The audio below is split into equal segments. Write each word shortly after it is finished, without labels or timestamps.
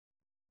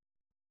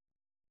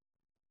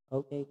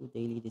Okay, good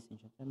day, ladies and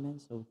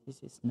gentlemen. So this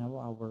is now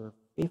our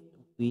fifth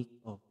week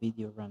of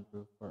video run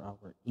through for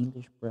our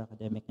English for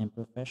academic and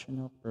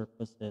professional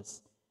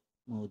purposes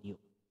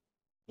module.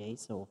 Okay,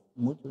 so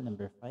module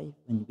number 5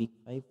 and week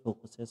 5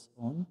 focuses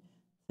on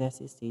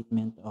thesis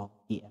statement of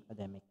the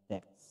academic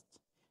text.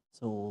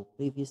 So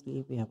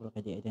previously we have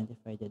already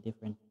identified the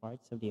different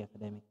parts of the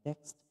academic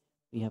text.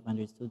 We have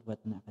understood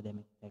what an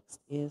academic text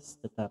is,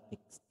 the topic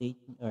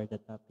statement or the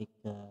topic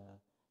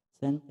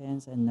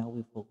sentence, and now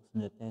we focus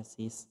on the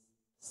thesis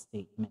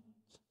statement.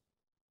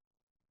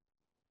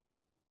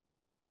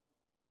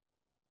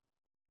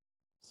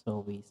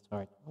 So we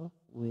start off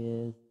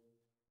with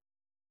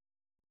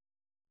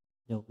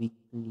the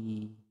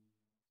weekly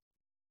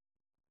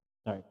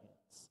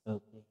targets.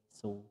 Okay,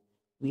 so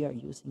we are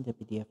using the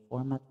PDF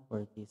format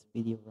for this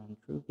video run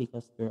through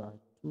because there are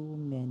too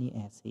many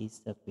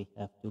essays that we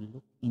have to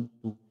look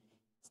into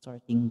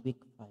starting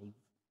week 5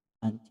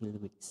 until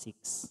week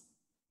 6.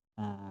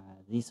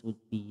 This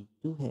would be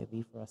too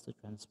heavy for us to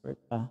transfer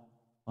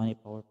on a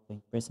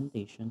PowerPoint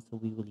presentation, so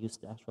we will use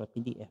the actual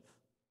PDF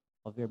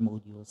of your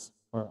modules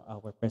for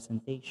our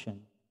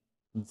presentation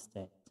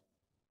instead.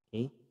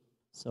 Okay,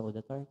 so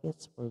the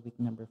targets for week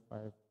number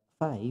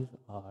five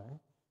are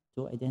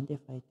to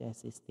identify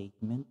thesis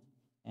statement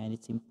and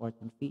its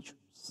important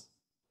features,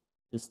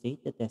 to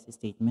state the thesis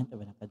statement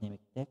of an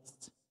academic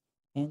text,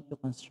 and to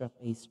construct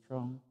a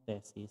strong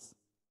thesis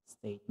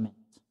statement.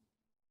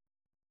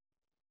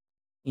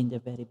 In the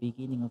very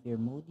beginning of your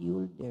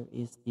module, there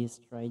is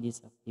this try this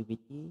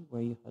activity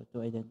where you have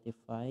to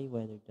identify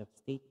whether the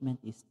statement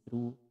is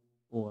true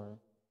or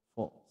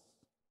false.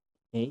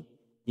 Okay,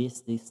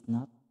 this is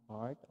not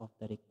part of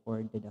the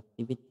recorded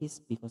activities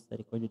because the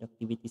recorded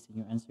activities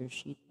in your answer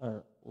sheet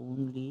are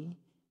only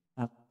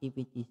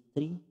activity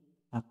 3,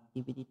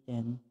 activity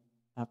 10,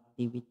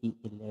 activity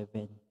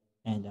 11,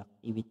 and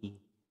activity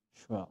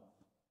 12.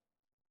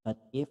 But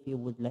if you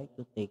would like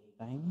to take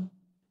time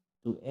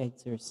to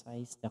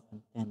exercise the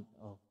content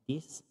of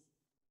this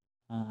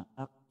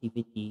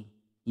activity,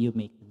 you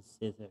may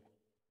consider.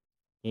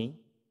 Okay,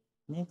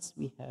 next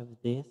we have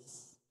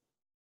this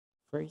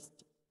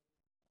first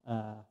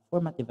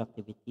formative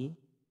activity,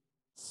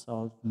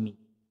 solve me.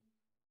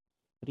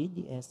 Read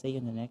the essay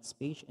on the next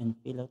page and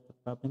fill out the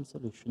problem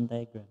solution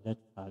diagram that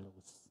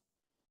follows.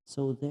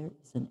 So there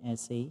is an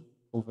essay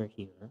over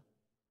here.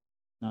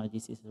 Now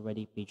this is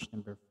already page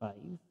number 5.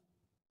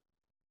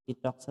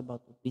 It talks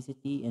about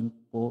obesity and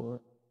poor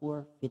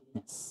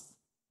fitness.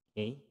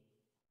 Okay.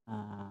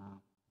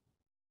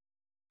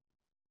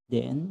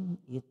 Then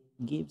it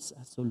gives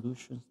us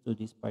solutions to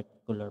this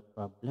particular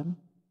problem.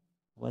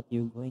 What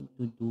you're going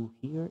to do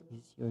here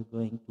is you're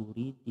going to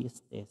read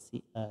this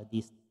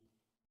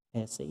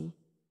essay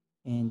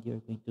and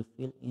you're going to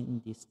fill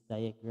in this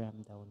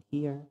diagram down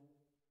here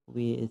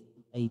with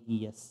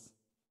ideas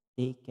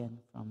taken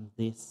from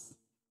this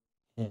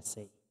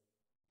essay.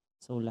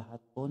 So lahat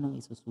po ng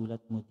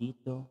isusulat mo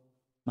dito,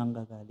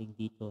 manggagaling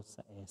dito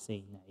sa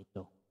essay na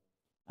ito.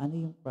 Ano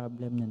yung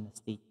problem na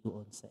na-state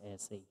doon sa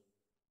essay?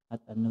 At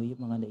ano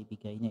yung mga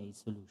naibigay na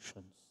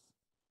solutions?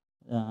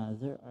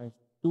 There are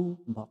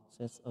 2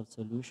 boxes of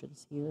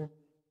solutions here,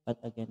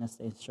 but again, as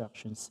the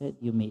instructions said,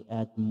 you may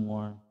add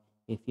more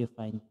if you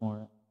find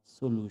more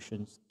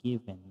solutions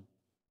given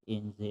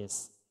in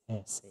this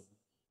essay.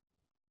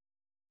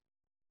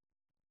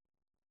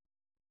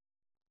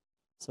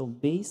 So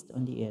based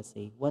on the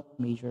essay, what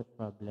major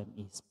problem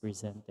is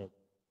presented?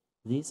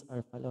 These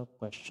are follow-up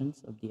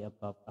questions of the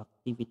above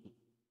activity.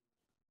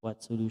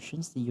 What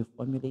solutions do you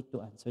formulate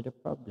to answer the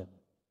problem?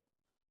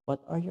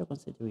 What are your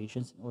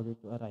considerations in order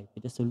to arrive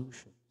at the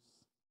solutions?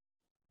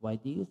 Why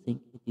do you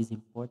think it is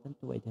important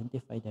to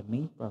identify the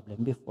main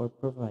problem before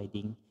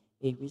providing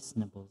a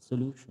reasonable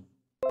solution?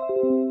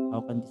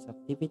 How can this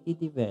activity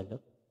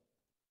develop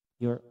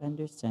your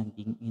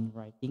understanding in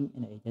writing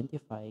and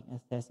identifying a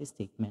thesis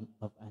statement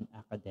of an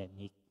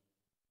academic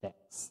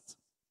text?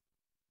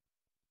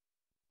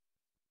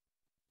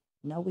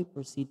 Now we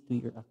proceed to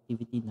your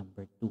activity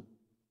number 2.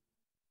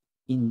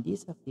 In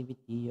this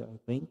activity, you are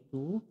going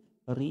to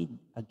read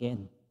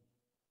again,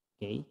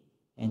 okay,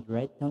 and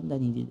write down the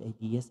needed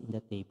ideas in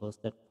the tables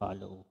that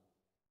follow.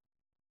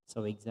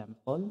 So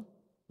example,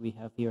 we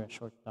have here a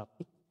short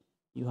topic.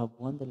 You have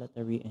won the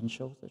lottery and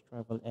chose to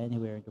travel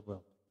anywhere in the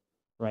world.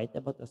 Write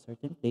about a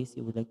certain place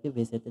you would like to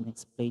visit and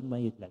explain why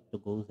you'd like to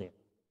go there.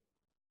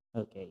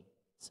 Okay,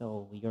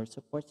 so your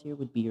supports here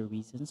would be your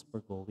reasons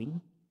for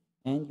going,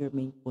 and your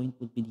main point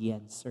would be the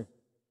answer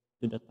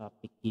to the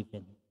topic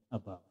given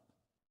above.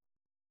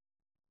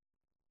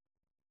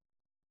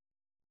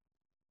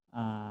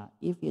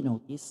 If you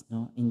notice,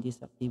 in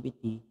this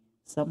activity,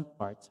 some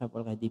parts have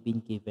already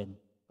been given,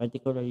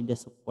 particularly the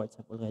supports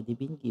have already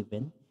been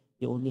given.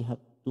 You only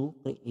have to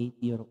create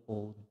your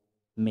own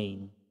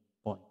main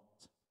point.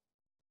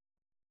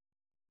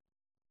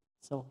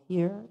 So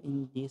here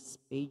in this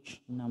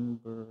page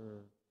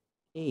number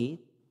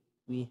 8,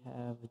 we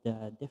have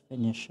the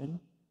definition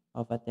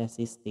of a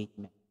thesis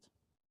statement.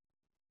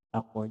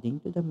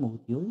 According to the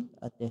module,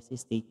 a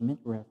thesis statement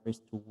refers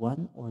to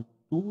one or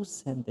two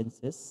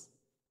sentences.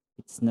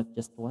 It's not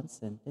just one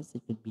sentence,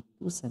 it could be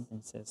two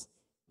sentences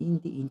in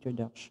the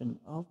introduction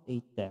of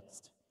a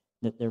text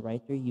that the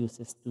writer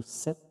uses to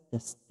set the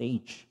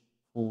stage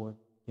for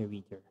the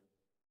reader.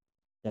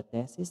 The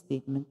thesis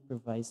statement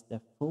provides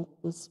the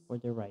focus for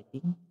the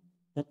writing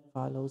that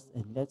follows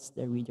and lets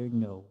the reader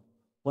know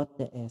what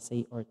the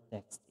essay or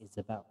text is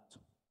about.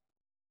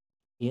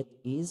 It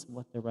is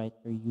what the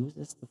writer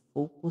uses to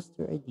focus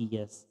their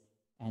ideas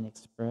and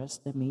express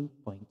the main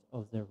point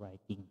of the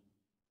writing.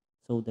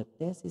 So the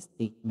thesis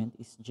statement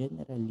is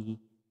generally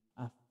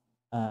a,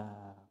 a,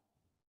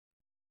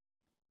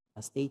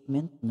 a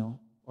statement, no,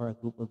 or a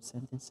group of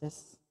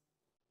sentences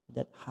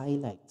that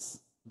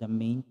highlights the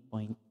main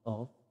point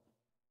of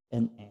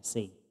an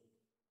essay.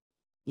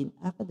 In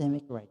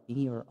academic writing,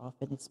 you are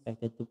often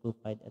expected to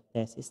provide a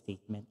thesis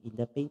statement in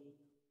the paper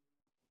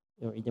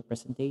or in the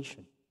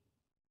presentation.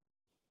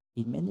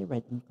 In many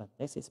writing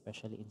contexts,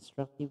 especially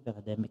instructive,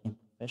 academic, and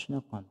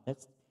professional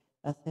contexts,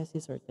 a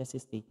thesis or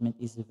thesis statement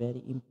is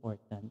very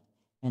important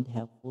and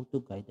helpful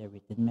to guide a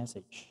written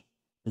message.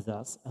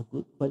 Thus, a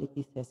good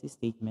quality thesis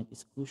statement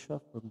is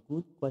crucial for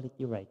good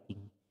quality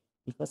writing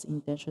because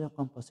intentional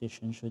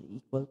composition should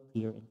equal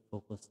clear and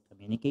focused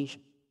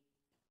communication.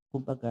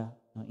 Kumbaga,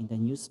 no, in the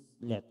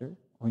newsletter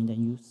or in the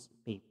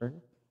newspaper,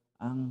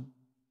 ang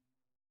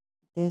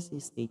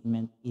thesis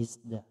statement is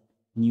the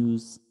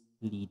news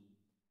lead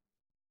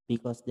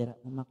because dira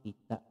mo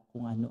makita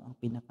kung ano ang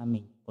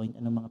pinaka-main point,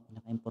 ano mga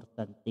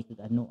pinaka-importante, kung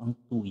ano ang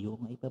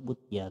tuyo nga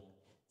ipabutyag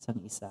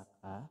sang isa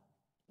ka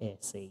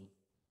essay.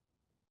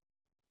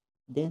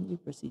 Then we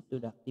proceed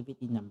to the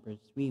activity number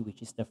 3,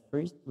 which is the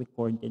first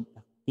recorded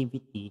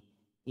activity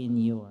in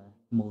your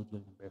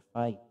module number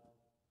 5.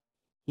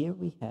 Here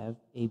we have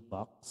a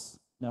box.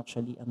 No,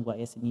 actually, ang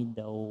YS need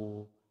daw,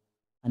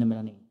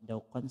 daw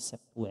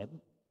concept web,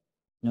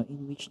 no,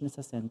 in which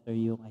nasa center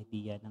yung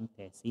idea ng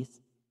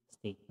thesis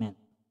statement.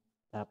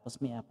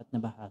 Tapos may apat na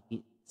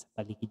bahagi sa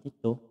paligid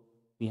nito.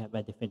 We have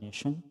a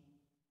definition,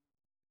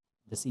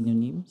 the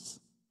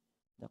synonyms,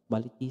 the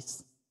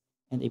qualities,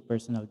 and a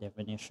personal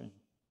definition.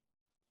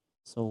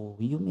 So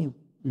you may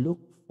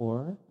look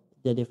for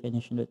the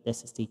definition of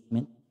thesis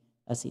statement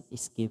as it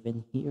is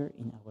given here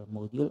in our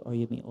module, or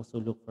you may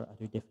also look for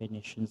other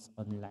definitions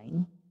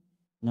online.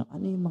 Now,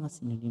 ano yung mga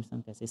synonyms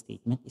ng thesis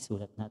statement?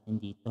 Isulat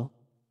natin dito.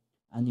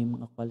 Ano yung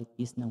mga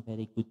qualities ng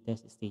very good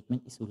thesis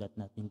statement? Isulat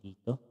natin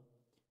dito.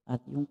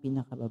 At yung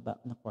pinakababa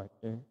na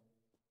quarter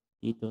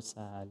dito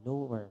sa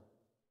lower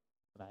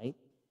right,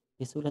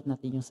 isulat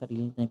natin yung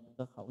sarili natin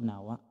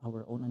pagkakaunawa,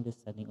 our own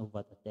understanding of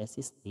what a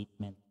thesis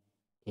statement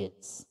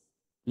is.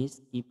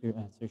 Please keep your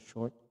answer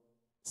short,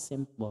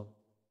 simple,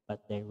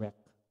 but direct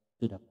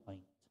to the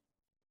point.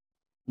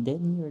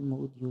 Then your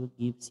module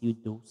gives you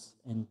do's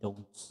and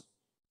don'ts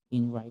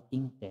in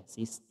writing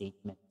thesis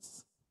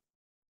statements.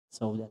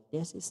 So the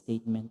thesis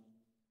statement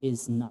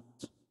is not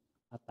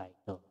a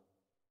title.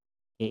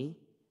 Okay?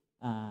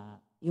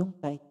 Yung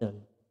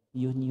title,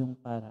 yun yung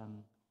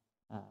parang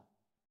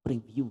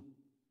preview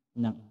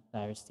ng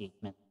entire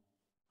statement.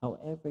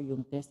 However,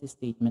 yung thesis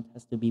statement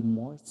has to be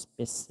more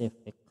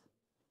specific,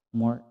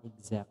 more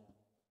exact,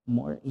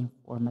 more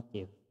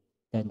informative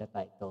than the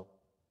title.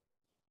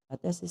 A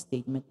thesis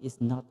statement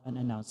is not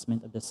an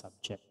announcement of the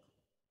subject.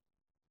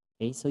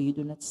 Okay, so you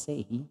do not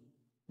say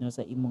no,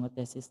 sa imong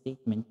thesis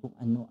statement kung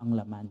ano ang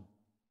laman,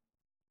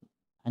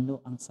 ano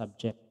ang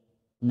subject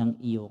ng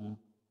iyong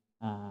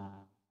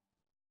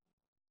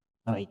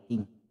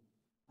writing.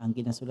 Ang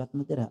ginasulat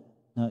mo dira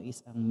no,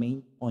 is ang main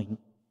point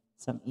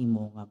sang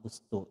imo nga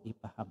gusto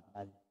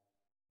ipahambal.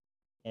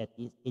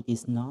 It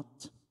is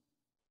not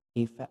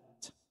a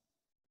fact.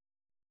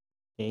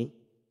 Okay?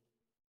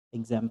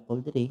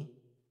 Example diri,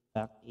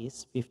 fact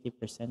is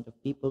 50% of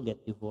people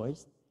get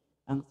divorced.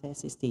 Ang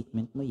thesis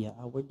statement mo, yeah,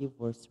 our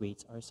divorce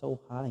rates are so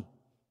high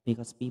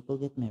because people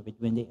get married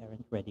when they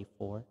aren't ready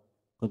for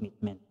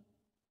commitment.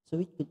 So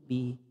it could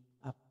be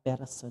a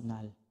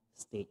personal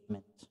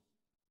statement.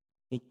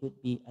 It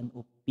could be an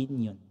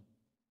opinion,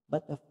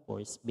 but of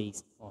course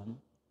based on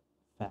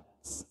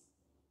facts.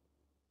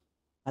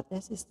 A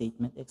thesis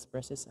statement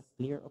expresses a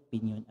clear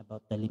opinion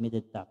about the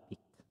limited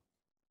topic.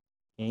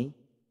 Okay?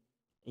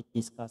 It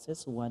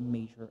discusses one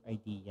major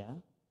idea.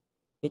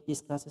 It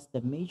discusses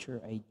the major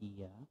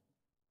idea.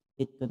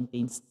 It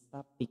contains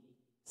topic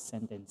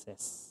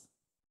sentences.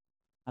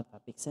 A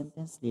topic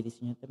sentence, ladies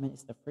and gentlemen,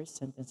 is the first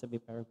sentence of a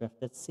paragraph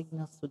that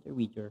signals to the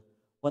reader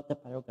what the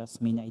paragraph's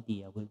main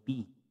idea will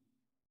be.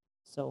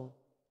 So,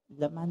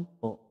 laman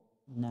po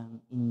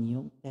ng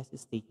inyong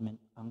thesis statement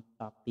ang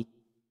topic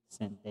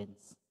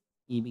sentence.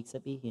 Ibig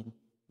sabihin,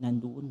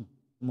 nandoon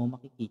mo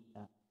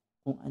makikita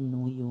kung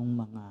ano yung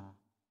mga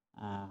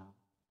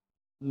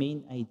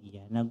main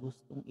idea na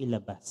gustong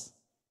ilabas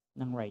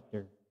ng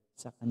writer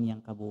sa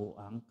kanyang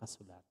kabuuang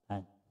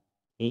kasulatan.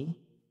 Okay?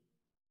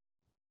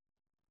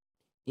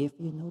 If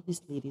you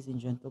notice, ladies and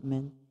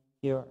gentlemen,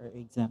 here are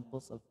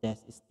examples of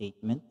thesis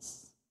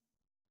statements.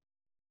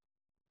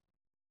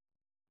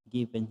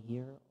 given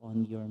here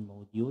on your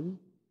module.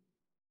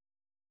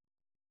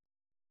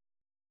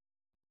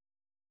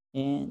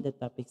 And the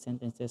topic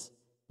sentences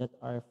that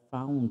are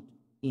found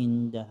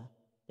in the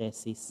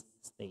thesis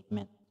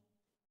statement.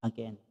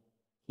 Again,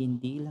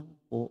 hindi lang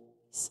po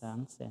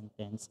isang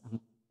sentence ang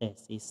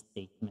thesis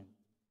statement.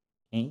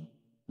 Okay?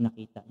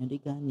 Nakita nyo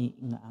di gani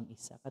nga ang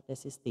isa ka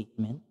thesis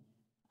statement,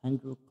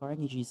 Andrew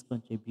Carnegie's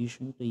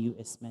contribution to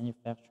U.S.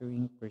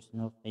 manufacturing,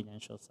 personal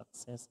financial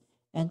success,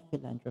 and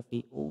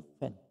philanthropy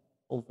often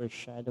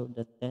overshadowed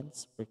the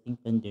tense working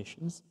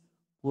conditions,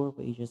 poor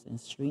wages,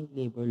 and strained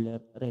labor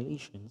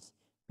relations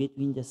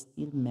between the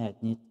steel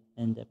magnate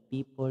and the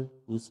people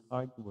whose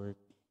hard work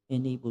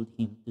enabled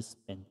him to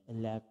spend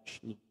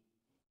lavishly.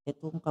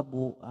 Itong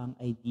kabuuang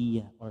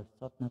idea or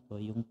thought na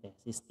to yung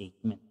thesis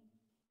statement.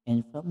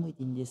 And from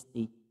within this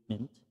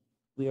statement,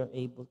 we are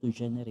able to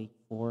generate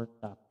 4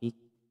 topic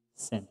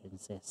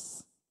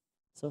sentences.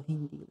 So,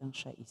 hindi lang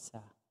siya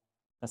isa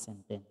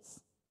ka-sentence.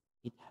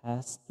 It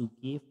has to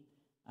give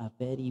a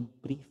very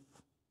brief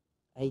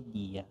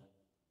idea,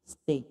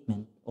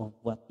 statement of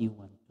what you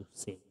want to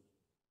say.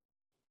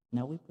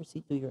 Now, we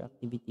proceed to your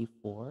activity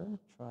 4,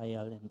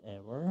 trial and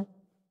error.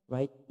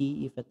 Write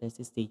T if a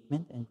thesis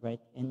statement and write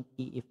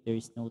NT if there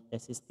is no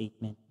thesis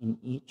statement in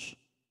each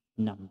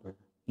number.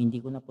 Hindi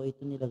ko na po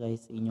ito nilagay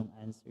sa inyong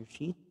answer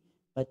sheet,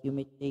 but you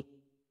may take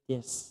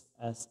this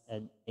as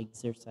an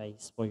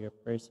exercise for your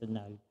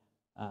personal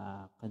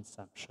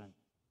consumption.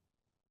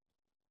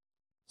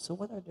 So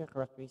what are the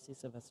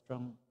characteristics of a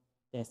strong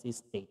thesis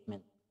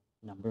statement?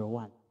 Number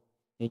 1,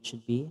 it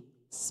should be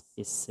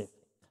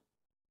specific.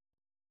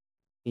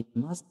 It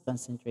must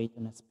concentrate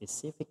on a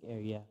specific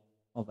area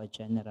of a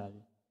general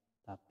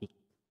topic.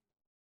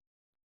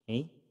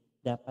 Okay?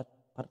 Dapat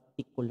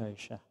particular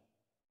siya.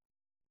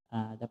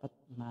 Dapat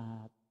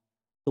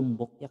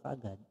matumbok ya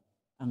kaagad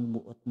ang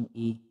buot mo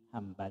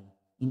ihambal.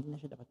 Hindi na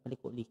siya dapat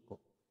paliko-liko.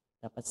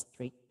 Dapat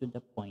straight to the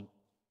point,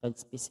 kag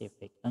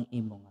specific ang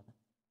imong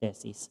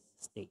thesis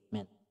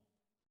statement.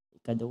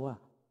 Ikadua,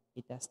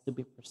 it has to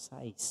be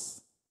precise.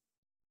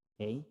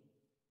 Okay?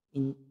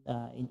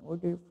 In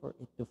order for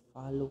it to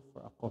follow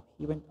for a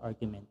coherent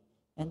argument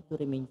and to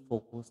remain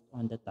focused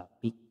on the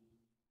topic.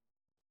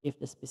 If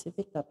the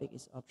specific topic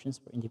is options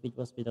for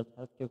individuals without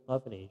healthcare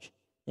coverage,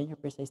 then your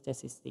precise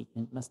thesis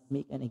statement must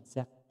make an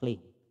exact claim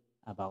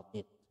about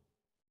it.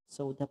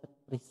 So, dapat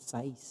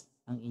precise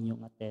ang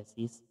inyong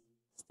thesis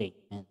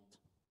statement.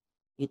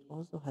 It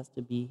also has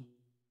to be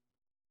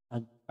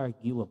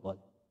arguable,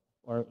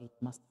 or it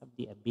must have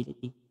the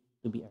ability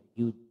to be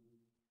argued.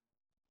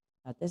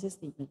 A thesis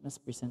statement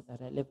must present a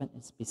relevant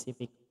and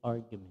specific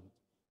argument.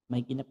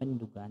 May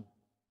ginapanindugan,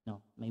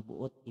 no? May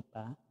buot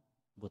ipa,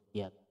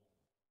 butyag.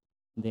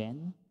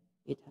 Then,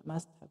 it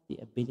must have the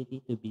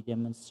ability to be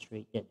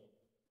demonstrated.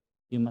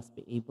 You must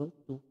be able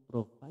to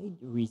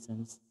provide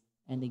reasons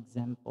and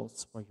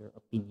examples for your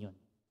opinion.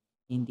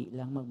 Hindi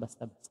lang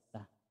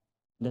magbasta-basta.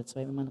 That's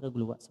why mga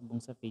nakaguluwa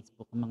sa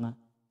Facebook mga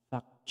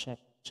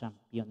fact-check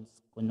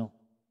champions kuno.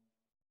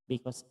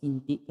 Because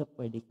hindi ka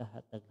pwede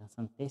kahatag lang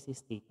sa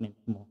thesis statement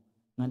mo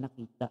nga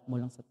nakita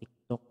mo lang sa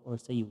TikTok or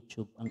sa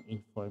YouTube ang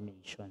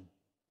information.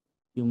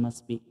 You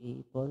must be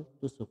able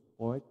to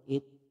support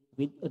it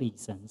with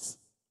reasons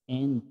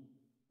and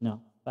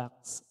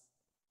facts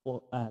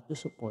to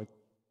support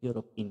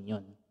your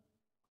opinion.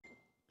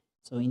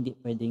 So, hindi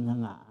pwedeng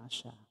nga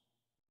siya.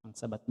 Ang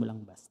sabat mo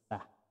lang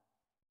basta.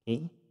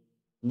 Okay?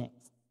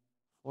 Next,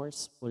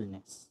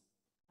 forcefulness.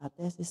 A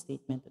thesis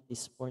statement that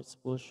is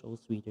forceful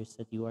shows readers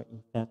that you are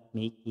in fact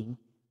making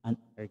an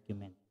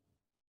argument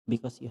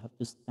because you have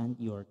to stand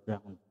your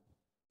ground.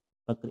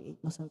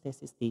 Pag-create mo sa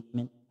thesis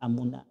statement,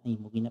 amo na ay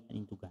mo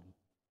ginapanindugan.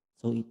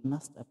 So, it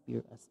must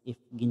appear as if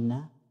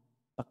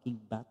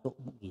ginapakigbato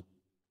mo gid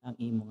ang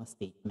imong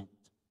statement.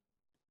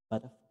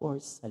 But of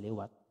course, sa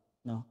liwat,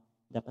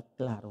 dapat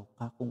klaro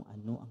ka kung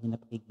ano ang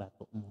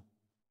ginapakigbato mo.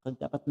 Kag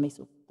dapat may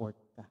support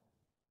ka,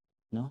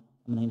 Ano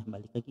nang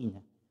nabalik kagina,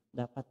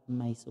 dapat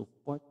may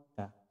support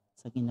ka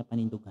sa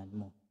ginapanindugan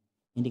mo.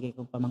 Hindi kay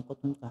kung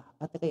pamangkoton ka,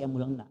 at kaya mo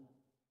lang na.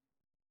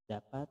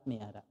 Dapat may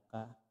ara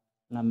ka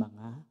ng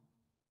mga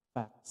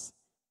facts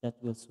that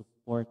will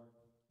support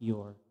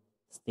your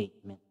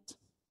statement.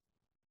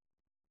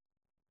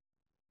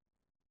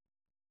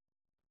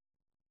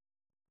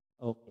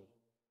 Okay.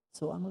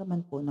 So, ang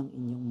laman po ng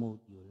inyong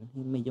module,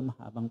 yung medyo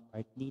mahabang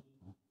part dito,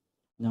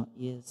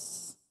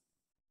 is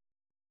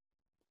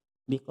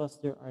because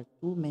there are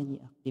too many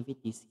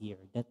activities here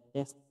that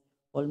test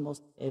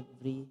almost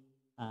every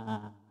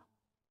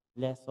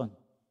lesson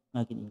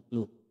na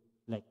include,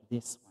 like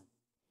this one.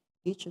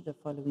 Each of the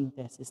following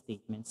thesis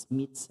statements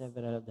meets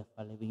several of the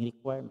following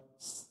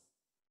requirements.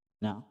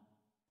 Now,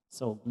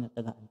 so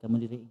ginatagaan ka mo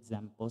dito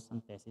examples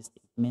ng thesis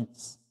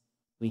statements.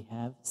 We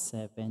have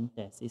 7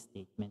 thesis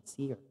statements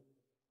here.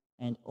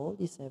 And all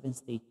these 7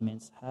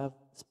 statements have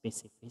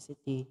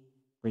specificity,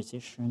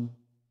 precision,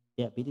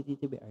 the ability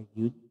to be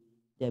argued,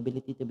 the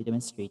ability to be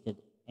demonstrated,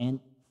 and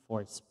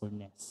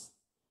forcefulness.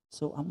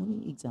 So, amo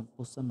ni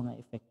examples sa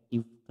mga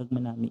effective kag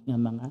manami nga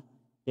mga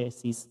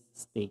thesis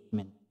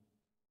statement.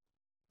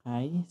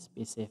 Kay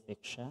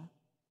specific siya,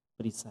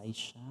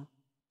 precise siya,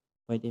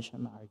 pwede siya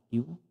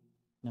ma-argue,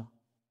 no?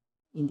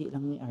 Hindi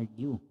lang ni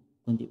argue,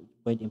 kundi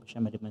pwede pa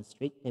siya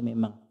ma-demonstrate kay may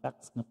mga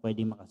facts na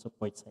pwede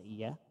makasupport sa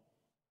iya,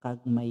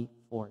 kag may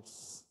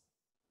force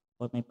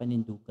or may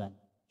panindugan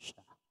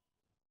siya.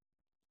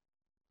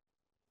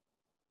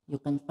 You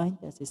can find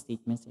thesis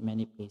statements in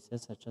many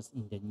places, such as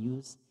in the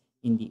news,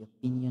 in the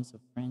opinions of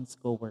friends,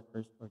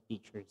 co-workers, or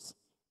teachers,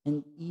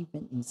 and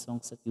even in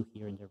songs that you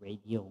hear on the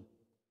radio.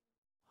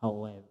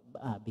 However,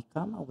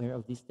 become aware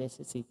of these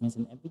thesis statements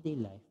in everyday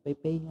life by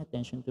paying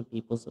attention to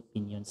people's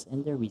opinions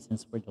and their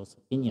reasons for those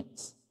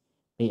opinions.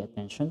 Pay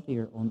attention to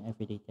your own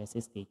everyday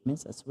thesis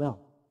statements as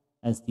well,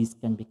 as these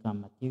can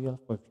become material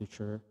for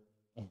future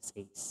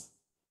essays.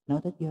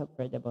 Now that you have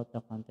read about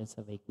the contents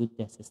of a good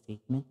thesis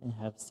statement and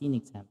have seen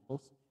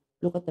examples,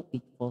 look at the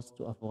pitfalls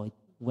to avoid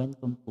when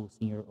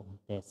composing your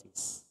own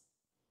thesis.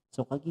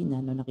 So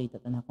kagina, no,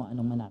 nakita ta na kung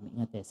anong manami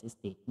nga thesis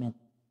statement.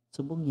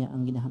 Subong niya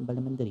ang ginahambal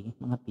naman diri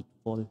mga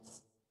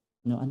pitfalls.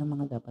 No, anong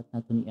mga dapat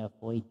natin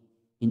i-avoid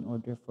in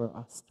order for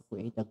us to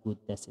create a good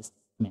thesis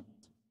statement.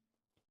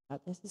 A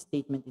thesis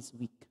statement is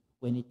weak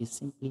when it is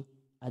simply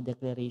a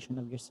declaration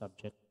of your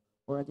subject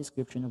or a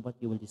description of what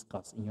you will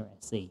discuss in your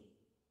essay.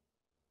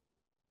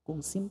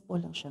 Kung simple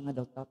lang siya nga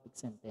daw topic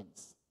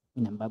sentence,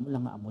 inamba mo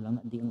lang nga amo lang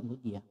na di ang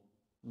uludya,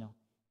 no,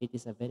 it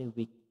is a very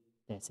weak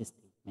thesis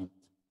statement.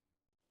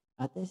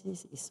 A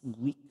thesis is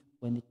weak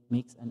when it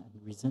makes an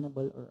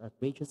unreasonable or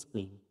outrageous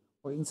claim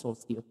or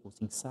insults the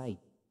opposing side.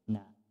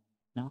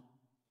 No?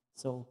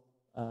 So,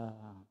 a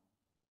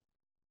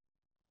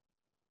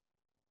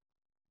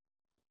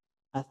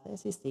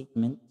thesis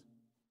statement,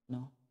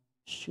 no,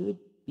 should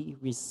be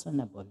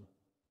reasonable,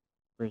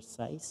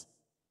 precise,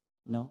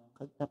 no,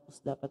 kag tapos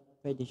dapat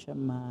pwede siya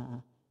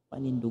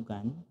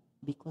mapanindugan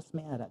because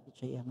may ara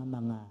siya nga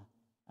mga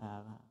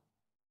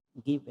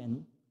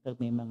given kag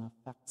may mga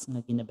facts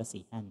nga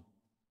ginabasihan.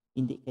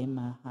 Hindi kay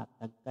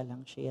mahatag ka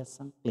lang siya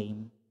sang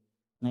claim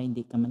nga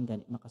hindi ka man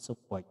gani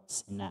makasupport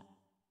sina.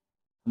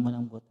 Amo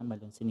lang buot ang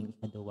balon sining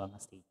ikaduwa nga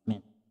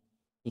statement.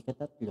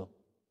 Ikatatlo,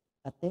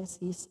 a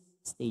thesis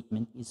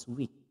statement is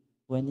weak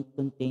when it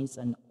contains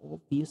an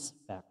obvious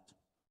fact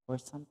or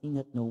something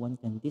that no one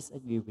can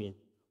disagree with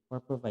or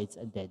provides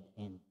a dead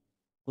end.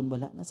 Kung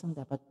wala na sang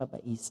dapat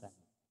pabaisan,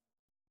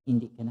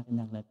 hindi ka na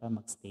kinahanglan pa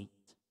mag-state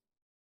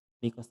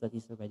because that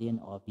is already an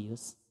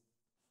obvious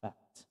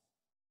fact.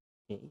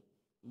 Okay?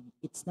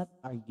 It's not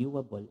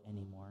arguable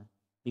anymore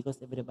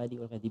because everybody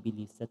already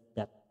believes that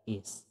that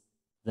is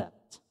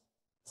that.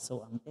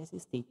 So, ang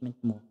thesis statement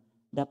mo,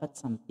 dapat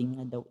something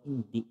nga daw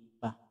hindi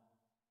pa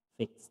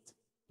fixed,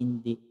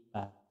 hindi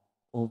pa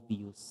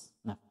obvious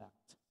na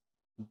fact.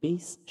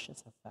 Based siya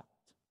sa fact,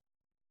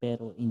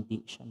 pero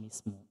hindi siya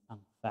mismo ang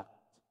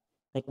fact.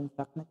 Kaya kung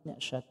fact na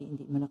siya,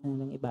 hindi mo na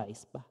kanilang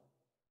ibais pa.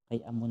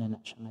 Kaya amo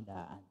na siya nga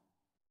daan.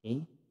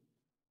 Okay?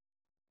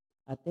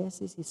 A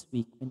thesis is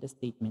weak when the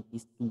statement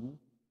is too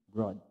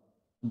broad.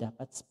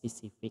 Dapat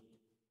specific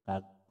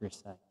kag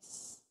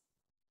precise.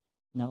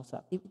 Now,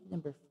 sa activity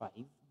number 5,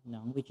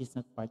 now, which is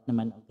not part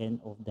naman again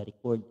of the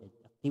recorded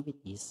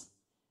activities,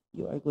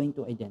 you are going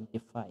to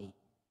identify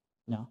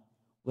now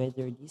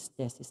whether these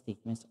thesis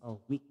statements are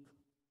weak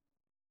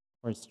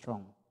or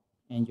strong.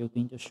 And you're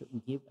going to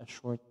give a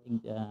short,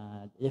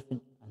 a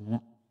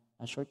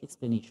short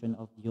explanation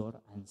of your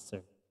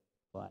answer.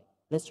 Why?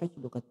 Let's try to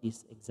look at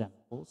these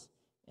examples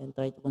and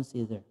try to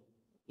consider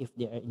if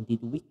they are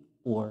indeed weak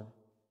or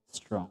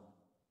strong.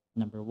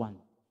 Number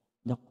 1,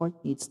 the court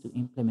needs to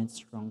implement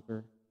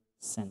stronger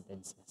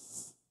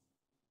sentences.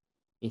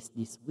 Is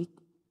this weak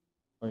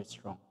or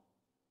strong?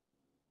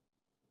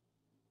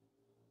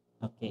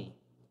 Okay,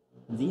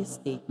 this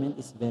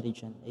statement is very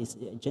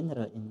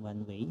general in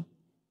one way,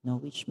 no,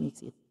 which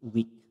makes it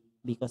weak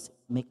because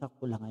may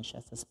kakulangan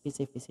siya sa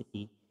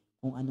specificity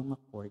kung ano nga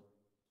court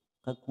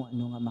kag kung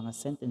ano nga mga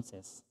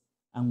sentences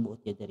ang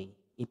buot niya diri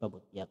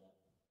ipabutyag.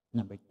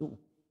 Number 2,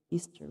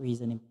 history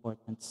is an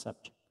important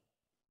subject.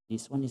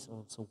 This one is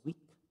also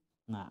weak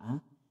nga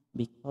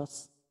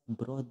because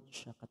broad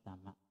siya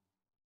katama.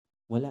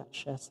 Wala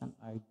siya sang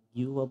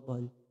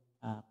arguable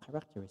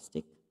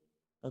characteristic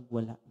kag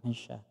wala man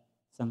siya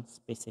sang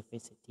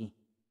specificity.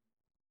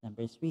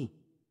 Number 3,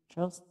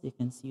 Charles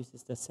Dickens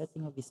uses the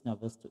setting of his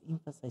novels to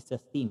emphasize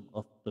the theme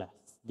of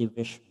class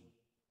division.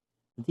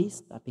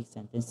 This topic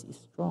sentence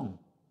is strong.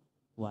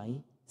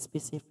 Why?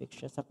 Specific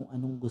siya sa kung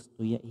anong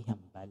gusto niya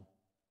ihambal.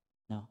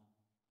 No?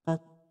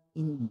 Kag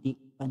hindi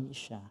pa ni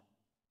siya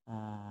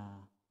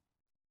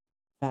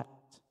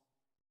fact,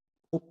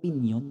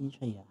 opinion ni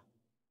siya,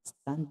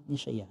 stand ni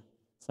siya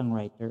sang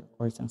writer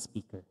or sang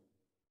speaker.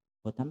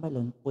 Butang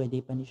balon,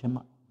 pwede pa ni siya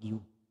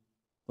ma-argue,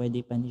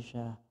 pwede pa ni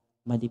siya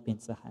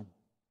madepensahan,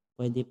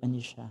 pwede pa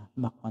ni siya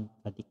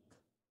ma-contradict.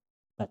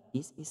 But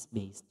this is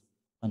based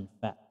on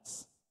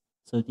facts.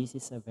 So this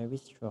is a very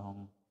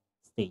strong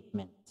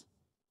statement.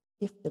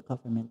 If the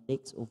government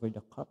takes over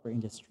the copper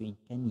industry in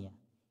Kenya,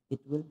 it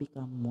will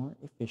become more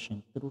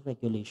efficient through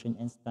regulation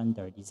and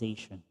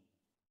standardization.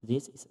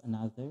 This is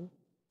another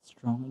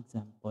strong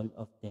example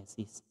of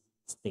thesis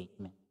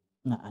statement.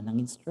 nga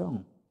anang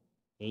strong.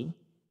 Okay?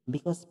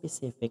 Because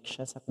specific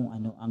siya sa kung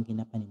ano ang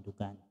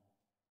ginapanindugan.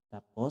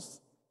 Tapos,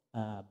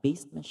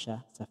 based man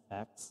siya sa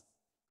facts,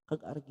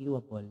 kag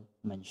arguable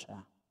man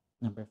siya.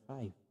 Number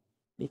 5,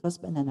 because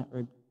banana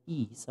herb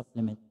tea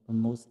supplement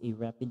promotes a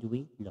rapid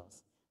weight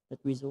loss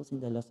that results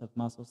in the loss of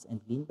muscles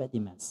and lean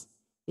body mass,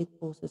 it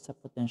poses a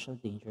potential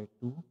danger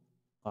to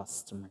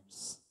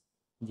customers.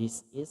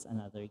 This is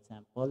another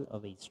example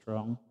of a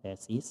strong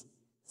thesis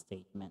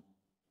statement.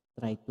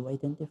 Try to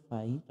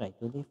identify, try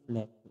to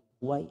reflect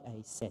why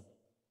I said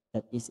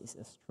that this is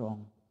a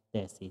strong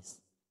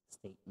thesis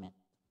statement.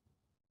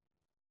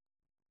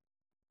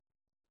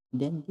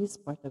 Then this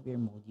part of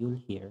your module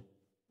here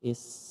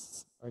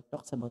is or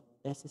talks about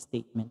thesis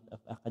statement of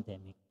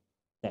academic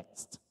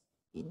text.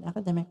 In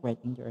academic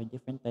writing, there are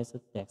different types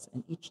of text,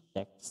 and each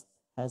text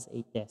has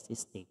a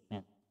thesis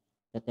statement.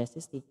 The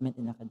thesis statement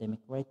in academic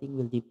writing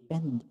will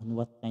depend on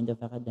what kind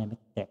of academic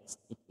text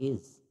it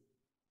is.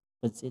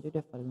 Consider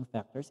the following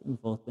factors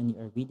involved when you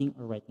are reading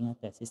or writing a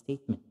thesis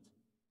statement.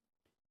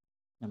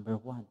 Number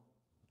 1,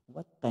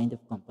 what kind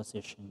of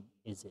composition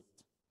is it?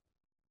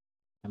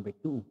 Number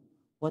 2,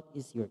 what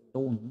is your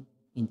tone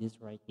in this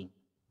writing?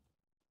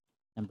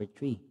 Number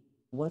 3,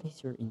 what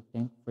is your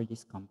intent for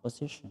this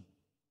composition?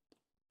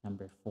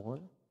 Number 4,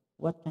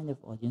 what kind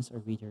of audience or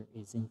reader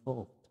is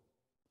involved?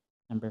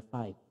 Number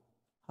 5,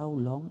 how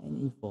long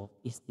and involved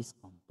is this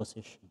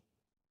composition?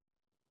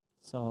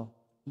 So,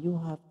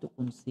 you have to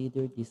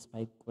consider these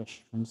 5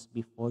 questions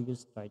before you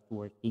start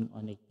working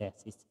on a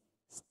thesis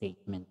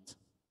statement.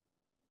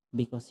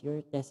 Because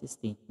your thesis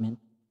statement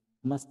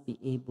must be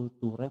able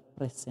to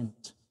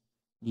represent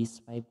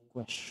these 5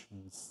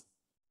 questions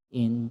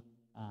in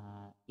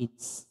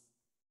its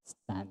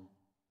stand.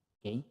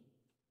 Okay?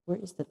 Where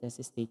is the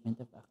thesis statement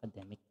of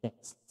academic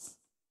texts?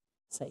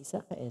 Sa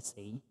isa ka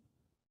essay,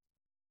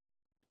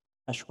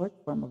 a short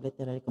form of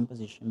literary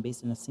composition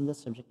based on a single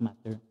subject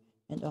matter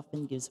and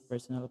often gives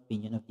personal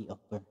opinion of the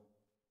author.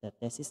 The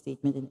thesis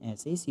statement in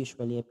essays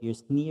usually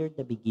appears near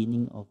the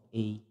beginning of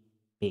a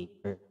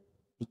paper.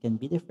 It can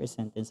be the first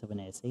sentence of an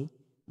essay,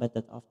 but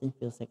that often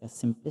feels like a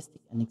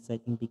simplistic and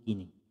exciting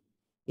beginning.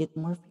 It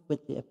more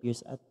frequently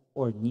appears at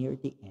or near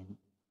the end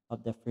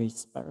of the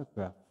first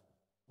paragraph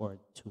or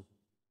 2.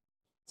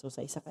 So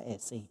sa isa ka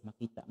essay,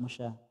 makita mo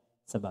siya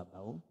sa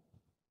babaw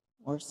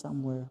or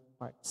somewhere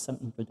parts some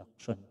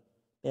introduction,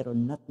 pero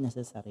not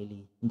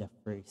necessarily in the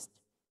first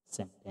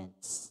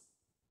sentence.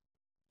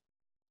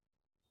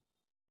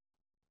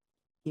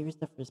 Here is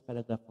the first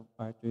paragraph of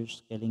Arthur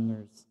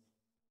Schellinger's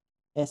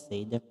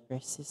essay, The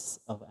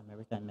Crisis of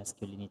American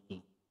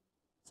Masculinity.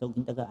 So,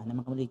 gintagaan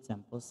naman kami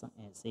examples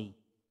ng essay.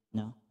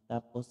 No?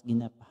 Tapos,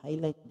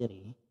 ginapa-highlight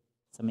dire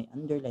sa may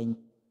underline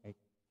part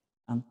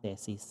ang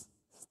thesis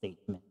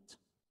statement.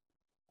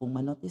 Kung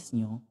manotice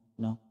nyo,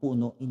 no,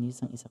 puno ini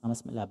sang isa ka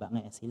mas malaba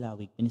nga essay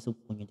lawig,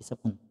 pinisugpo nyo di sa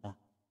punta.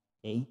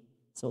 Okay?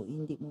 So,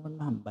 hindi mo man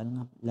mahambal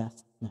nga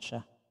last na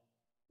siya.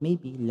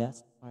 Maybe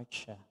last part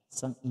siya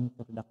sang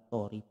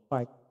introductory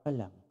part pa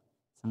lang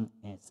sang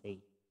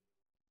essay.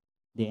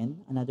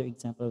 Then, another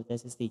example of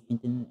thesis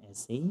statement in an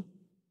essay,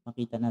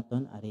 makita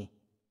naton are,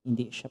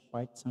 hindi siya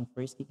part sang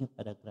first nga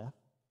paragraph,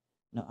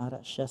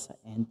 naara siya sa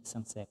end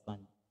sang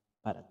second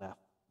paragraph.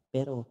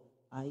 Pero,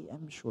 I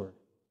am sure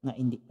nga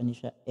hindi pa ni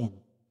siya end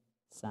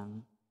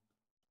sang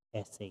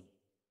essay.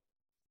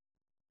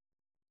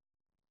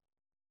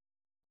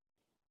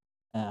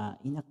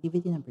 In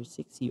activity number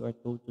 6, you are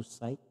told to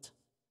cite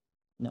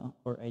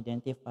or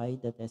identify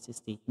the thesis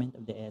statement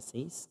of the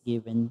essays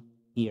given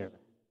here.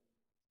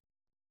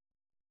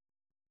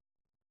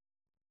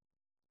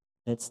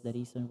 That's the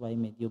reason why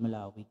medyo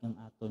malawig ang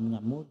aton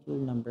nga module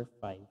number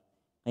 5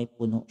 kay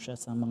puno siya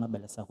sa mga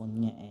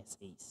balasahon nga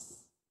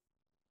essays.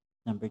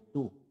 Number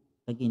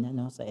 2, lagi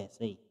na sa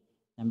essay.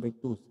 Number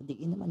 2, so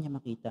diin naman niya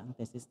makita ang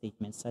thesis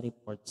statement sa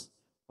reports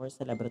or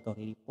sa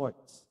laboratory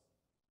reports.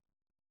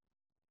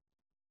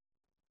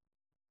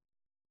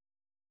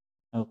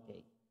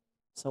 Okay.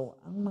 So,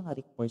 ang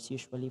mga reports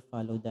usually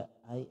follow the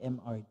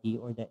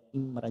IMRD or the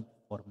IMRAD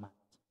format.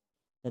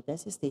 The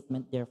thesis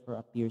statement therefore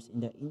appears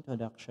in the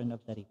introduction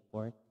of the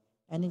report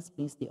and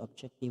explains the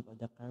objective of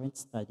the current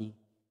study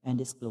and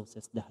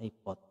discloses the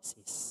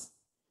hypothesis.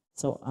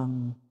 So,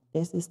 ang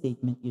thesis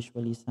statement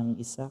usually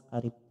sang isa ka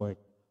report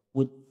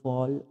would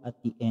fall at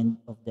the end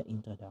of the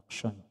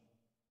introduction,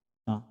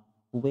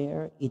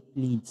 where it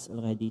leads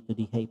already to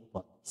the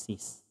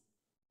hypothesis.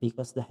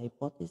 Because the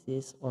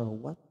hypothesis or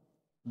what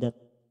that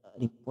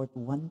report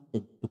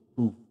wanted to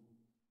prove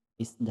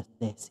is the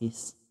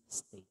thesis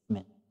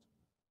statement.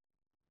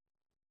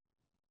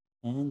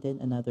 And then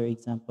another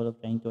example of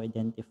trying to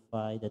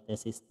identify the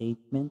thesis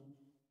statement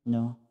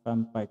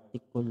from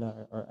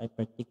particular or a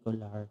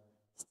particular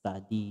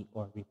study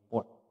or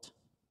report.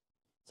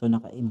 So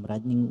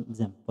naka-imrad ning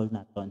example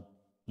naton,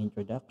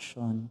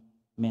 introduction,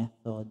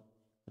 method,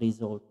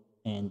 result,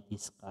 and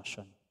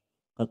discussion.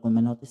 Kung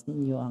manotice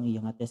ninyo, ang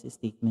iyang thesis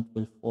statement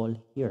will fall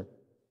here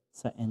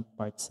sa end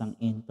part sang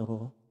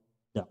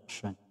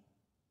introduction.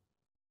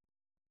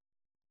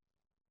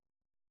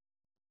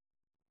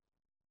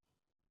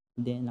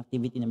 Then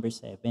activity number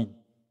 7.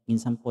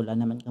 Ginsampula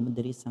naman kamo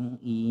diri sang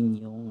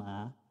inyong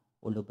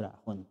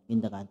ulubrahon.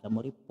 Indagan kamo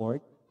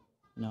report,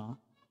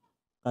 no?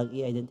 Kag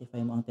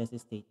i-identify mo ang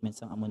thesis statement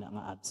sang amo na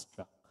nga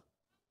abstract.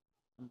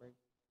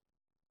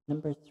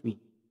 Number 3.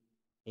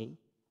 Okay?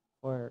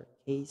 For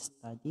case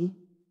study,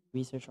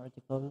 research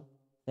article,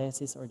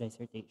 thesis or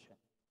dissertation.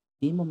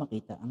 Di mo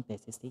makita ang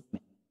thesis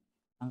statement.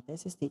 Ang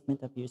thesis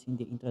statement appears in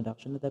the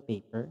introduction of the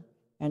paper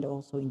and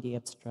also in the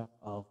abstract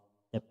of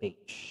the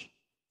page.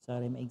 So,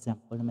 may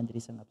example naman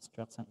diri sang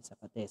abstract sang isa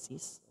ka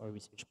thesis or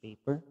research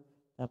paper.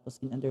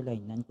 Tapos,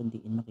 in-underline nan kung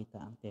diin makita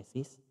ang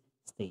thesis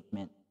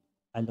statement.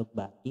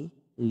 Alugbati,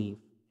 leaf,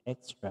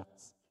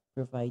 extracts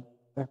provide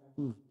or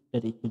prove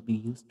that it could be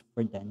used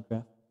for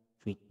dandruff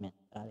treatment.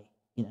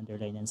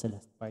 In-underline nan sa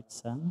last part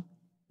sang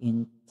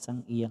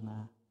iyang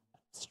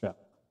abstract.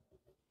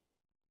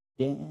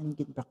 Then,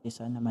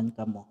 ginpraktisa naman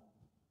kamo,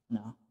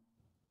 no?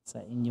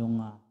 Sa inyong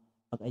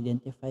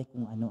pag-identify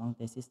kung ano ang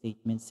thesis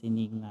statement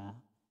sining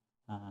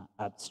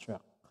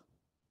abstract.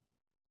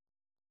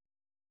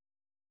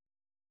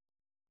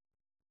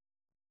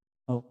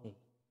 Okay.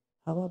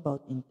 How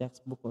about in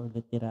textbook or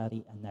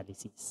literary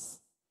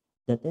analysis?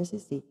 The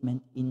thesis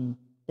statement in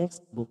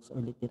textbooks or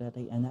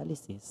literary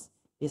analysis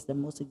is the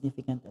most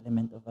significant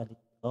element of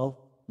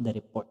the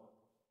report.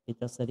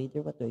 It tells the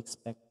reader what to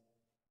expect.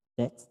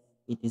 Text,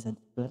 it is a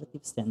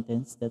declarative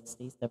sentence that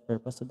states the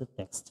purpose of the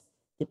text.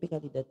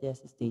 Typically, the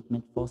thesis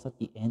statement falls at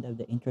the end of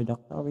the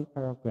introductory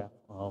paragraph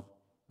of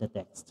the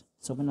text.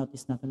 So,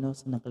 manotice na no,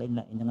 sa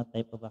naglain-lain nga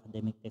type of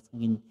academic text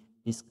ng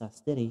discuss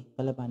diri,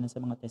 kalabanan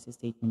sa mga thesis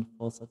statement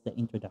falls at the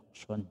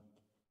introduction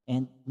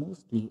and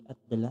mostly at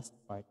the last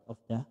part of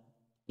the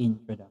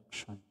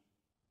introduction.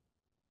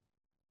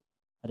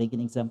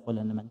 Arigin example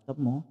lang naman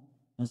kamo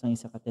yung sang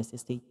isa ka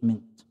thesis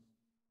statement.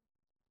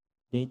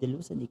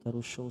 Daedalus and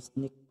Icarus shows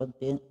Nick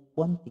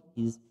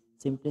Pontic's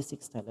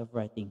simplistic style of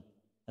writing,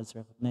 as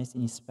recognized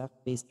in his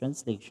fact-based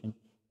translation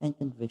and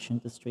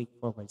conviction to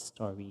straightforward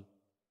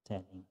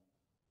storytelling.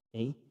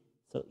 Okay?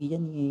 So,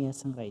 iyan niya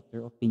sang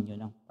writer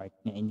opinion ang part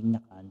nga ining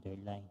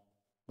naka-underline.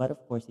 But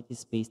of course, it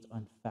is based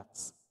on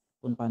facts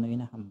kung paano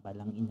inahambal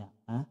ang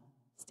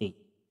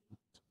statement.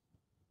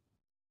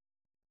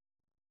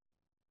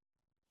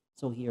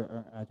 So, here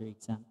are other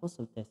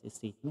examples of thesis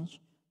statements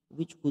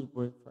which would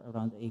work for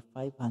around a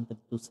 500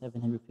 to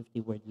 750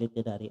 word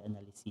literary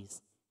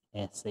analysis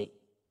essay.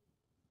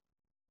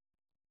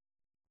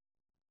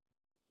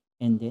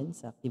 And then,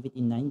 sa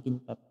activity 9,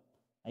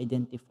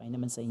 identify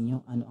naman sa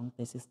inyo ano ang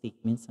thesis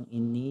statements ng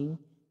ining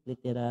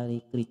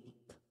literary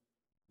critique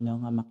no,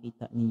 nga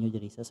makita ninyo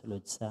diri sa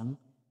sulod sang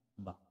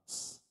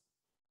box.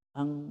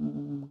 Ang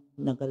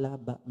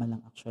nagalaba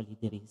malang actually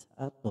diri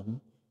sa aton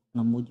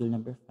nga module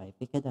number 5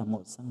 kay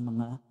kadamo sang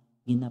mga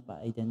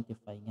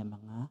ginapa-identify nga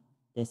mga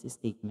thesis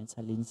statements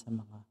halin sa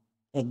mga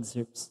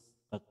excerpts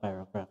pag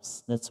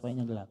paragraphs. That's why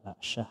naglaba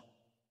siya.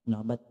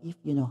 No, but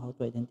if you know how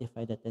to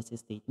identify the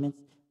thesis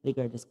statements,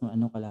 regardless kung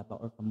anong kalaba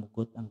or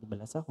pamugot ang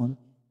balasahon,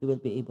 you will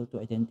be able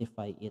to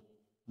identify it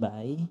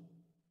by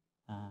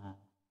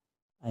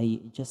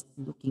just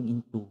looking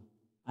into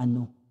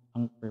ano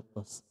ang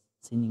purpose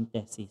sining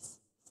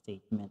thesis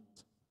statement.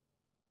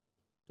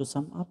 To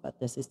sum up, a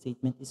thesis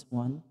statement is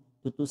 1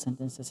 to 2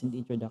 sentences in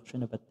the introduction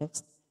of a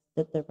text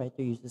that the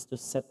writer uses to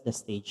set the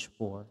stage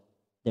for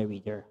the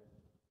reader.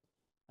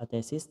 A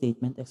thesis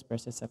statement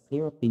expresses a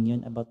clear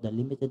opinion about the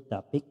limited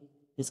topic,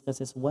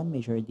 discusses a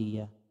major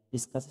idea,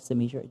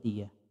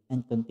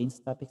 and contains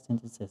topic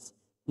sentences,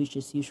 which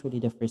is usually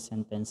the first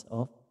sentence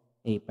of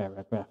a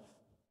paragraph.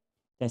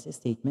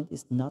 Thesis statement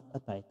is not a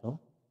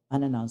title,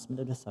 an announcement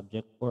of the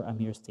subject, or a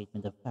mere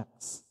statement of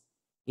facts.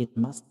 It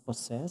must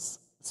possess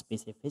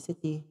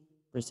specificity,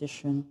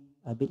 precision,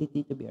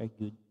 ability to be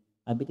argued,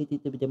 ability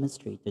to be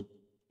demonstrated,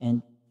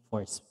 and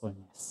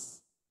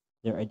forcefulness.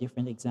 There are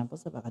different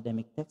examples of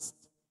academic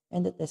texts,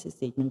 and the thesis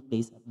statement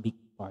plays a big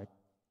part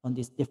on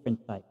these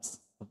different types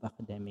of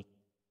academic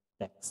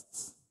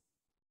texts.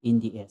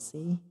 In the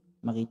essay,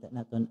 makita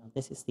natin ang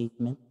thesis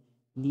statement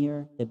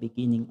near the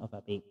beginning of a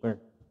paper.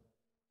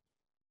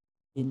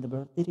 In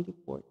laboratory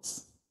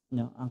reports,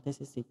 ang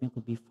thesis statement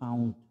could be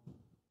found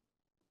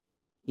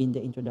in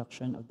the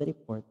introduction of the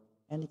report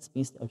and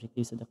explains the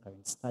objectives of the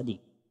current study.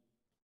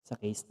 Sa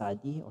case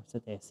study or sa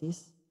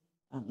thesis,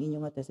 ang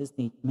inyong thesis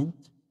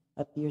statement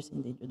appears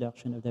in the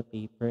introduction of the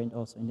paper and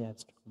also in the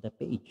abstract of the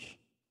page.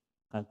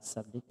 Kag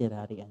sa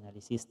literary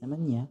analysis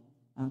naman niya,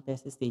 ang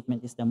thesis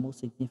statement is the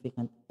most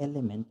significant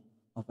element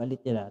of a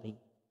literary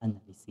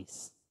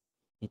analysis.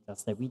 It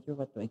tells the reader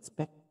what to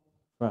expect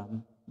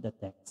from the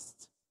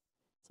text.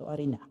 So,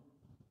 ari na.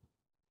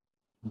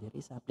 There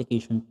is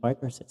application part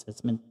or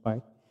assessment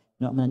part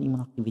na yung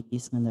mga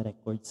activities nga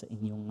na-record sa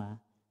inyong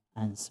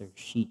answer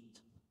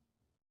sheet.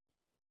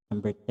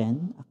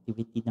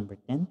 Activity number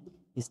 10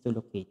 is to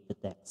locate the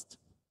text.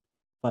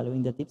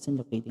 Following the tips in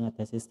locating a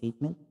thesis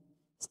statement,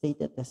 state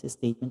a thesis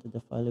statement of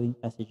the following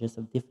passages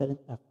of different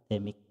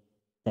academic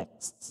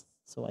texts.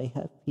 So I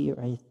have here,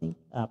 I think,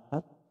 4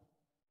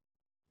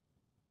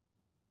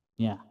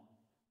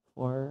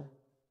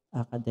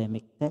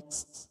 academic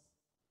texts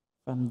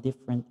from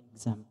different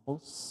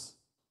examples.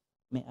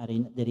 May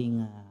ari na diri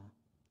nga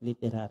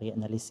literary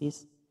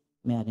analysis,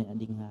 may ari na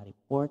ding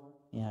report,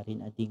 may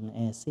ari na ding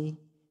essay.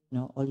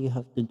 No, all you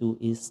have to do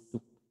is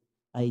to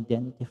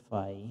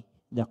identify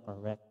the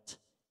correct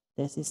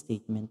thesis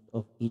statement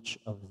of each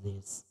of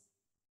these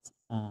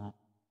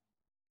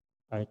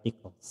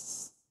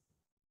articles.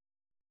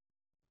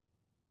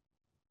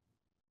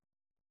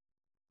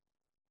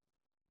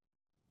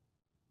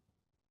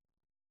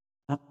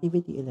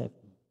 Activity 11.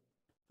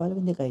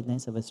 Following the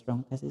guidelines of a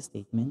strong thesis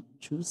statement,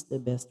 choose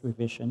the best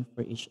revision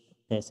for each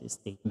thesis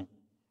statement.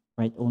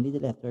 Write only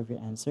the letter of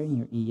your answer in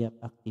your EAPP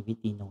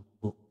activity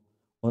notebook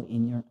or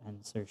in your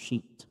answer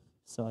sheet.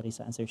 So, ari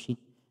sa answer sheet,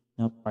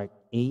 no, part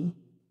A,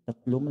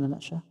 tatlo mo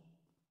na siya.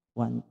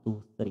 1,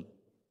 2, 3.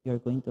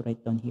 You're going to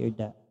write down here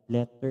the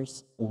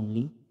letters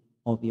only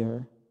of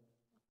your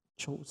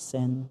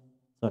chosen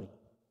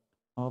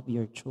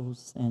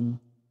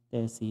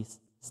thesis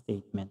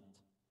statement.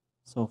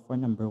 So, for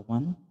number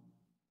 1,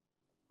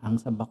 ang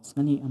sa box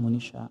nga ni amo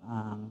ni siya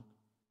ang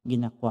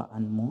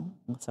ginakwaan mo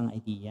sa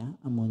idea,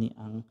 amo ni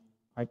ang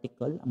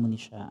article, amo ni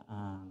siya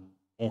ang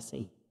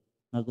essay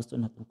nga gusto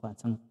natin kuan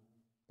sang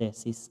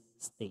thesis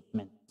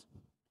statement.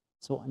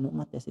 So ano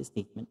nga thesis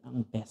statement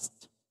ang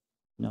best,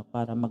 no,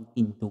 para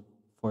magtindog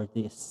for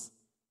this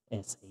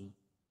essay?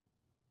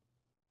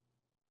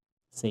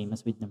 Same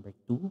as with number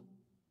 2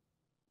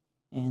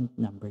 and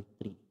number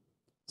 3.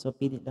 So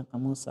pili lang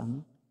kamo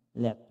sang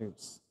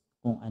letters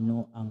kung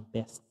ano ang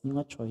best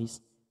nga choice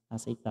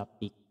as a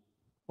topic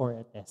or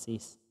a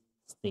thesis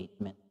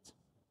statement.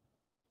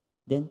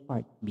 Then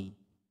part B.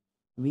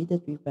 Read the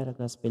 3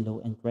 paragraphs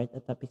below and write a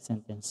topic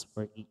sentence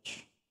for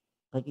each.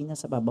 Kagina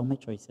sa babang may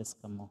choices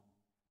ka mo.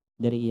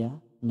 Deriya,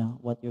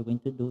 no, what you're going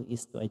to do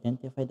is to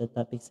identify the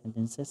topic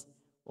sentences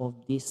of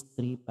these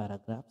 3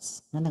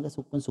 paragraphs na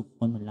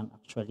nagasugpon-sugpon mo lang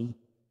actually.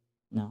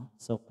 No?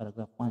 So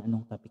paragraph 1,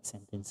 anong topic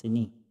sentence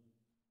ini?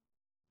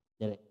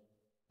 Dire.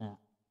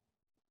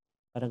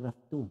 Paragraph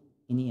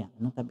 2, iniya,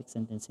 anong topic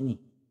sentence ini?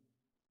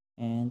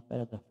 And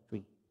paragraph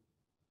 3.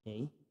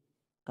 Okay?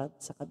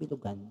 Sa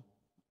kabilugan,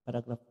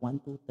 paragraph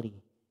 1, 2, 3,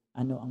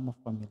 ano ang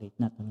ma-formulate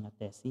natin nga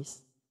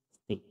thesis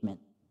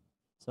statement.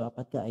 So,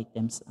 apat ka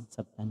items ang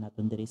sabtan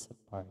natin diri sa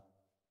part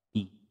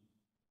B.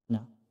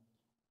 Na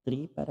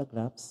 3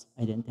 paragraphs,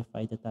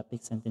 identify the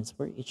topic sentence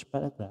for each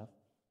paragraph,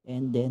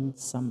 and then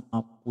sum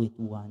up with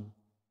 1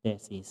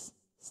 thesis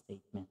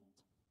statement.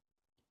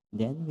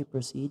 Then, we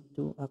proceed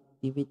to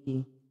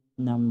activity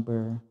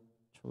number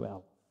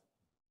 12.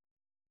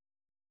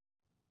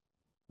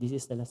 This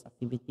is the last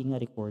activity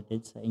nga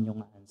recorded sa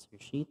inyong answer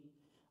sheet.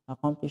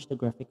 Accomplish the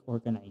graphic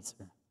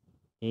organizer.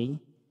 Okay?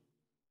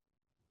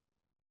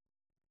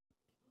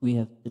 We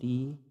have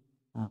 3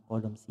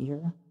 columns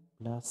here,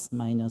 plus,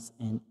 minus,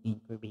 and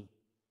inquiry.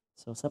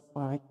 So sa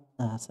part,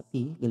 sa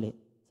P,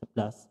 sa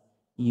plus,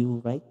 you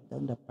write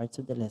down the parts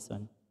of the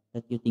lesson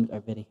that you think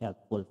are very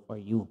helpful for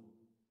you.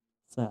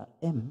 Sa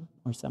M,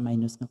 or sa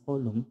minus na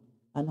column,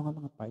 ano nga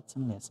mga parts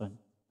ng lesson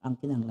ang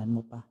kinahanglan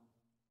mo pa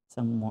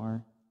sa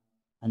more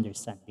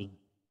understanding,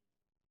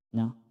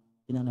 no?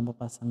 Kinahanglan mo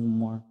pa sa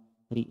more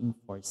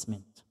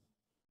reinforcement.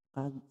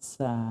 Kag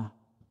sa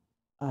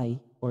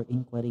I or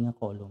inquiry nga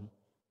column,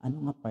 ano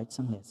nga parts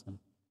ng lesson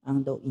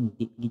ang daw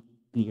hindi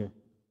clear,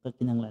 kag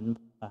kinahanglan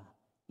mo pa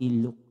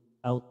i-look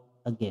out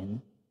again,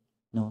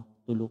 no?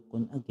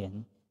 Tulukon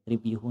again,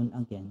 reviewon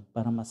again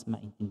para mas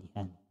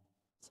maintindihan.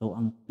 So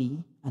ang P,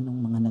 anong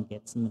mga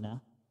nagets mo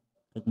na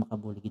kag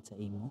makabuligid sa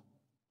imo?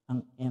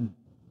 Ang M,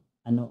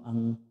 ano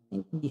ang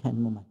intindihan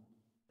mo man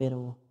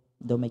pero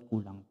daw may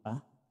kulang pa?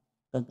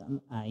 Kag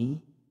ang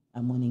I,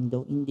 amuning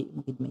daw hindi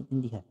mo gid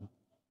maintindihan,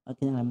 at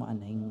kinahanglan mo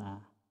anay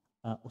nga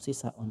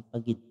usisaon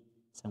pagid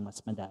sang mas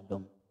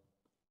madalom.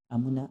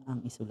 Amo na ang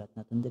isulat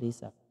naton diri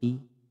sa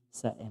P,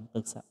 sa M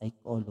kag sa I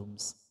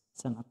columns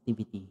sang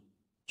activity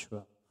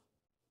 12.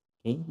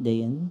 Okay,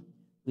 then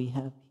we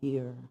have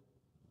here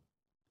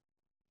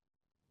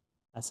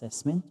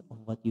assessment of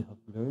what you have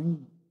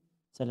learned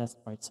sa last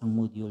part sang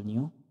module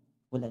nyo.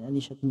 Wala na ni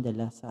siya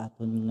tindala sa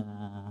aton nga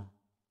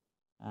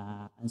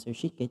answer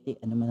sheet kay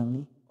ano man lang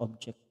ni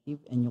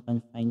objective, and you can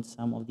find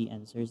some of the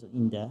answers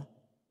in the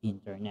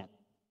internet.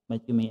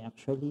 But you may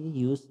actually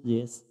use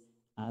this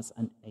as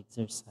an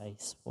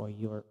exercise for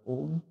your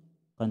own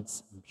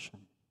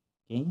consumption.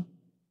 Okay?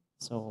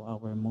 So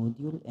our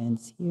module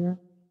ends here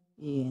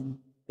in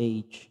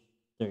page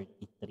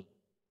 33.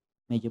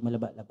 Medyo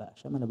malaba-laba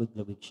siya,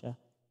 malawig-lawig siya.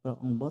 Pero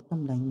ang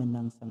bottom line man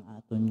lang sang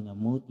aton nga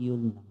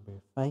module number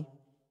 5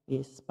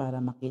 is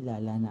para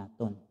makilala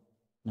naton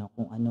na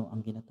kung ano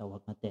ang ginatawag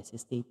na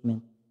thesis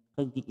statement,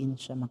 kag diin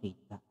siya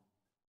makita,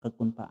 kag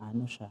kung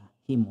paano siya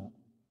himo.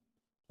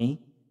 Okay?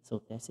 So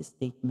thesis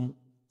statement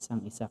sang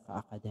isa ka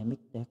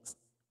academic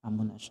text,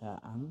 amo na siya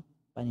ang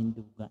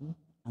panindugan,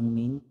 ang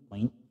main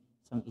point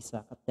sang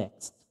isa ka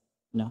text,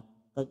 no?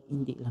 Kag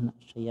hindi lang na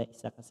siya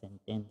isa ka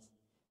sentence.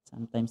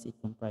 Sometimes it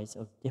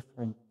comprises of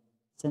different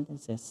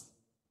sentences.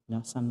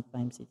 No,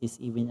 sometimes it is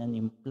even an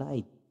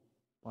implied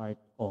part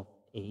of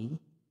a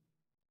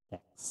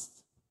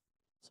text.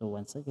 So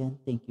once again,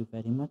 thank you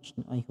very much.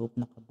 I hope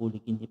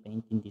nakabulig hindi pa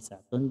intindi sa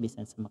aton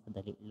bisan sa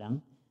makadali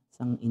lang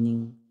sang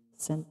ining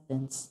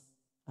sentence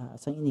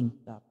sang ining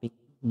topic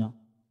no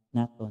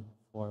naton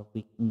for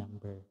week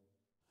number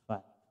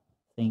 5.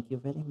 Thank you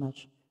very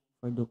much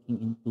for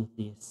looking into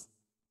this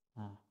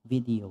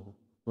video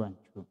run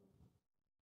through.